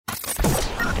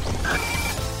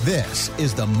This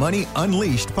is the Money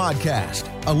Unleashed podcast,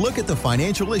 a look at the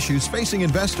financial issues facing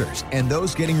investors and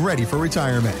those getting ready for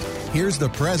retirement. Here's the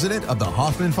president of the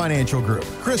Hoffman Financial Group,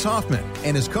 Chris Hoffman,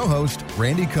 and his co-host,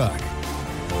 Randy Cook.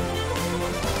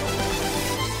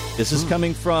 This is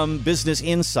coming from Business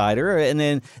Insider, and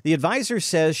then the advisor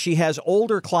says she has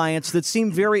older clients that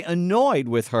seem very annoyed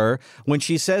with her when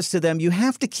she says to them, you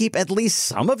have to keep at least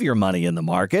some of your money in the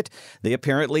market. They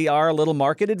apparently are a little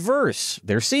market adverse.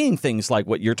 They're seeing things like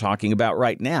what you're talking about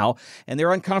right now, and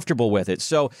they're uncomfortable with it.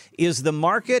 So is the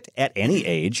market at any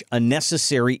age a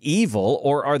necessary evil,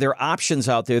 or are there options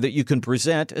out there that you can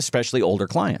present, especially older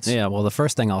clients? Yeah, well, the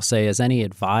first thing I'll say is any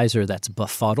advisor that's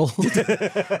befuddled,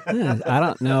 I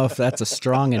don't know if that's a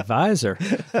strong advisor.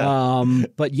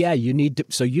 But yeah, you need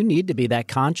to be that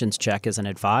conscience check as an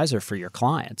advisor for your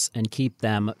clients and keep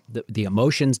them the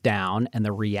emotions down and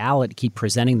the reality, keep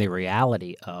presenting the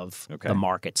reality of the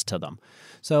markets to them.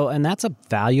 So, and that's a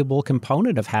valuable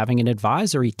component of having an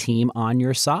advisory team on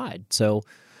your side. So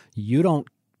you don't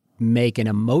make an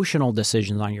emotional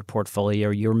decision on your portfolio,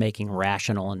 you're making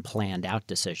rational and planned out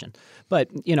decision. But,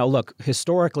 look,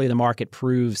 historically, the market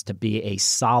proves to be a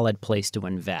solid place to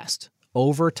invest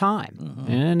over time.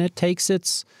 Mm-hmm. And it takes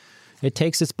its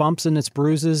bumps and its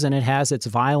bruises, and it has its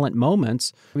violent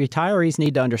moments. Retirees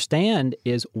need to understand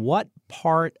is what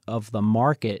part of the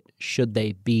market should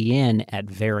they be in at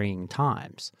varying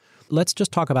times. Let's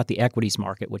just talk about the equities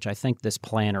market, which I think this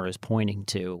planner is pointing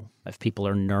to if people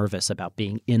are nervous about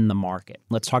being in the market.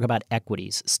 Let's talk about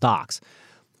equities, stocks.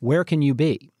 Where can you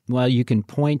be? Well, you can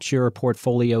point your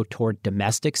portfolio toward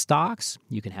domestic stocks.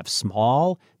 You can have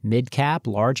small, mid-cap,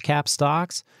 large-cap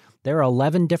stocks. There are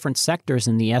 11 different sectors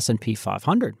in the S&P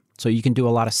 500. So you can do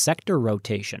a lot of sector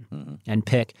rotation and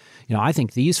pick, I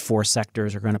think these 4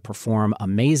 sectors are going to perform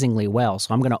amazingly well.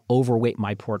 So I'm going to overweight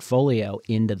my portfolio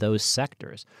into those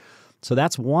sectors. So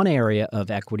that's one area of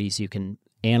equities you can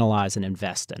analyze and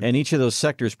invest in. And each of those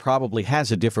sectors probably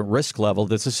has a different risk level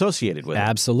that's associated with it.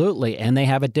 Absolutely. And they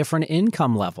have a different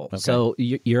income level. Okay. So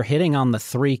you're hitting on the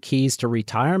 3 keys to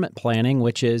retirement planning,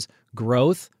 which is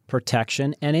growth,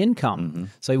 protection, and income. Mm-hmm.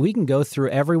 So we can go through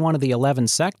every one of the 11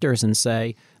 sectors and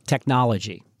say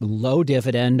technology, low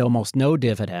dividend, almost no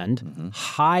dividend,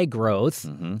 high growth,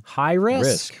 high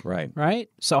risk. Right?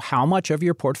 So how much of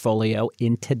your portfolio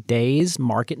in today's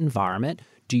market environment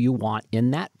do you want in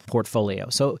that portfolio?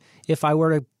 So if I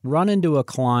were to run into a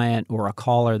client or a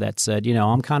caller that said,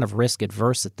 I'm kind of risk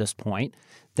adverse at this point,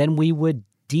 then we would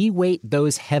de-weight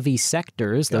those heavy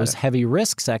sectors, those heavy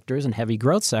risk sectors and heavy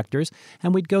growth sectors,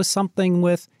 and we'd go something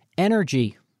with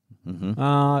energy,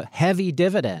 heavy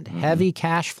dividend, heavy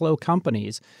cash flow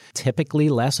companies, typically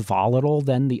less volatile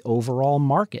than the overall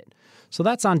market. So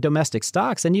that's on domestic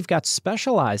stocks. And you've got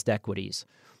specialized equities.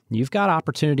 You've got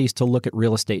opportunities to look at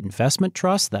real estate investment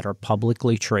trusts that are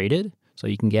publicly traded, so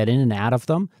you can get in and out of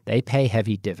them. They pay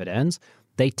heavy dividends.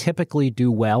 They typically do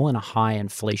well in a high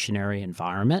inflationary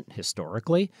environment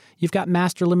historically. You've got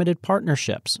master limited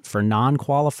partnerships for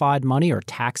non-qualified money or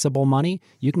taxable money.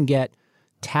 You can get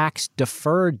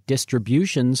tax-deferred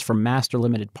distributions from master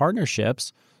limited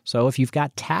partnerships. So if you've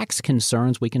got tax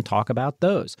concerns, we can talk about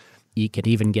those. You could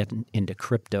even get into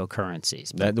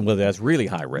cryptocurrencies. That's really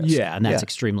high risk. Yeah, and that's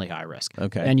extremely high risk.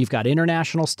 Okay. And you've got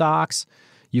international stocks.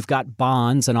 You've got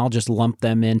bonds, and I'll just lump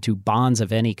them into bonds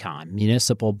of any kind,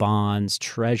 municipal bonds,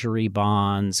 treasury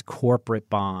bonds, corporate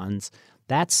bonds.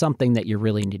 That's something that you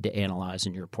really need to analyze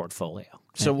in your portfolio.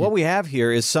 So what we have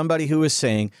here is somebody who is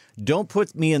saying, don't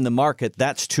put me in the market,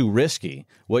 that's too risky.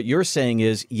 What you're saying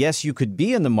is, yes, you could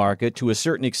be in the market to a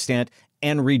certain extent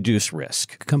and reduce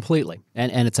risk. Completely.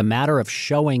 And it's a matter of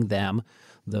showing them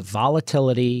the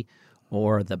volatility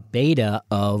or the beta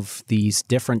of these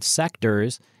different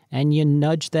sectors, and you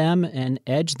nudge them and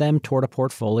edge them toward a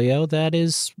portfolio that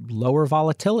is lower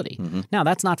volatility. Now,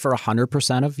 that's not for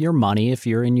 100% of your money. If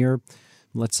you're in your,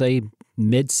 let's say,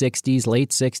 mid-60s,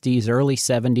 late 60s, early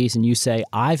 70s, and you say,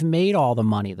 I've made all the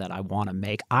money that I want to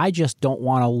make. I just don't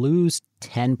want to lose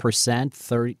 10%,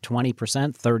 20%,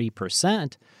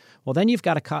 30%. Well, then you've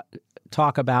got to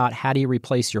talk about how do you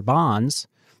replace your bonds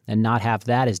and not have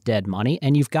that as dead money.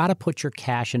 And you've got to put your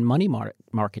cash and money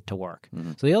market to work.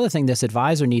 So the other thing this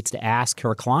advisor needs to ask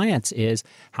her clients is,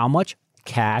 how much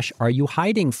cash are you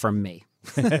hiding from me?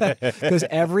 because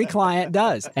every client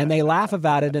does, and they laugh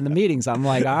about it in the meetings. I'm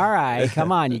like, all right,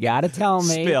 come on, you got to tell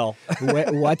me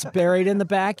what's buried in the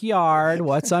backyard,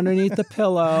 what's underneath the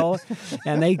pillow,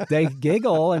 and they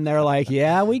giggle and they're like,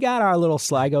 yeah, we got our little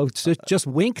slide. I go, just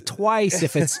wink twice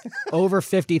if it's over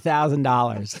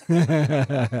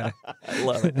 $50,000. I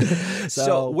love it.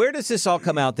 So where does this all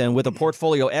come out then? With a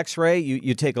portfolio X-ray,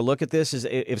 you take a look at this.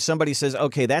 If somebody says,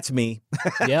 okay, that's me.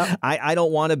 Yeah, I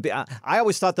don't want to be. I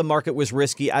always thought the market was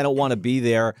risky. I don't want to be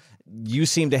there. You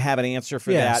seem to have an answer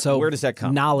for that. So where does that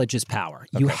come? Knowledge is power.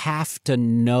 Okay. You have to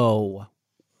know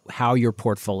how your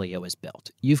portfolio is built.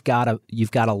 You've got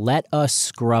to let us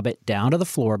scrub it down to the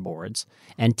floorboards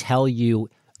and tell you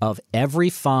of every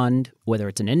fund, whether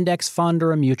it's an index fund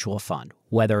or a mutual fund,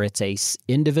 whether it's a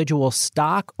individual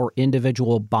stock or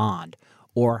individual bond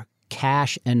or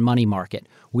cash and money market.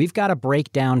 We've got to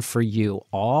break down for you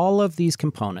all of these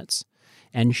components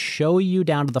and show you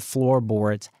down to the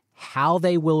floorboards how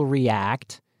they will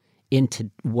react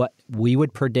into what we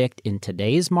would predict in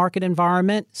today's market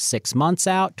environment, 6 months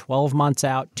out, 12 months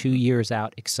out, 2 years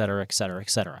out, et cetera, et cetera, et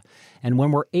cetera. And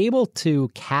when we're able to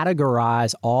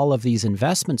categorize all of these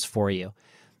investments for you,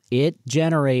 it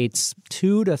generates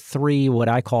 2 to 3 what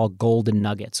I call golden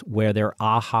nuggets, where there are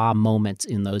aha moments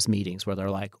in those meetings where they're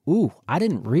like, ooh, I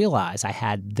didn't realize I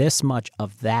had this much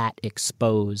of that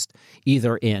exposed,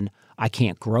 either in I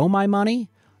can't grow my money,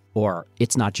 or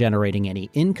it's not generating any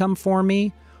income for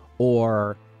me,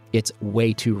 or it's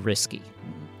way too risky.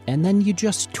 And then you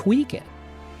just tweak it.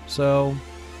 So,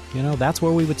 that's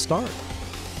where we would start.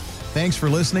 Thanks for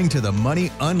listening to the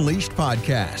Money Unleashed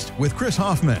podcast with Chris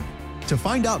Hoffman. To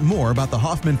find out more about the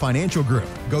Hoffman Financial Group,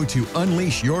 go to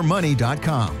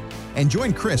unleashyourmoney.com and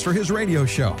join Chris for his radio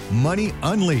show, Money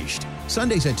Unleashed,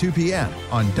 Sundays at 2 p.m.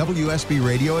 on WSB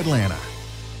Radio Atlanta.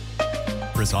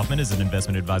 Chris Hoffman is an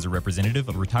investment advisor representative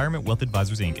of Retirement Wealth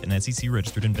Advisors, Inc., an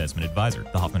SEC-registered investment advisor.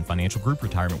 The Hoffman Financial Group,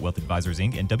 Retirement Wealth Advisors,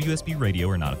 Inc., and WSB Radio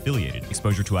are not affiliated.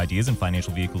 Exposure to ideas and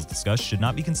financial vehicles discussed should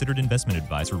not be considered investment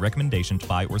advice or recommendation to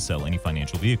buy or sell any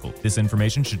financial vehicle. This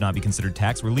information should not be considered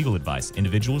tax or legal advice.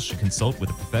 Individuals should consult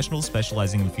with a professional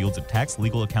specializing in the fields of tax,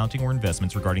 legal, accounting, or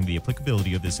investments regarding the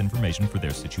applicability of this information for their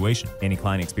situation. Any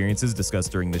client experiences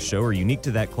discussed during this show are unique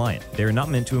to that client. They are not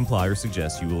meant to imply or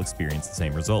suggest you will experience the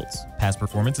same results. Past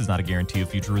performance is not a guarantee of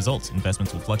future results.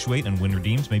 Investments will fluctuate, and when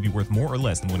redeemed may be worth more or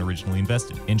less than when originally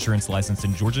invested. Insurance licensed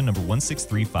in Georgia, number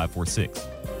 163546.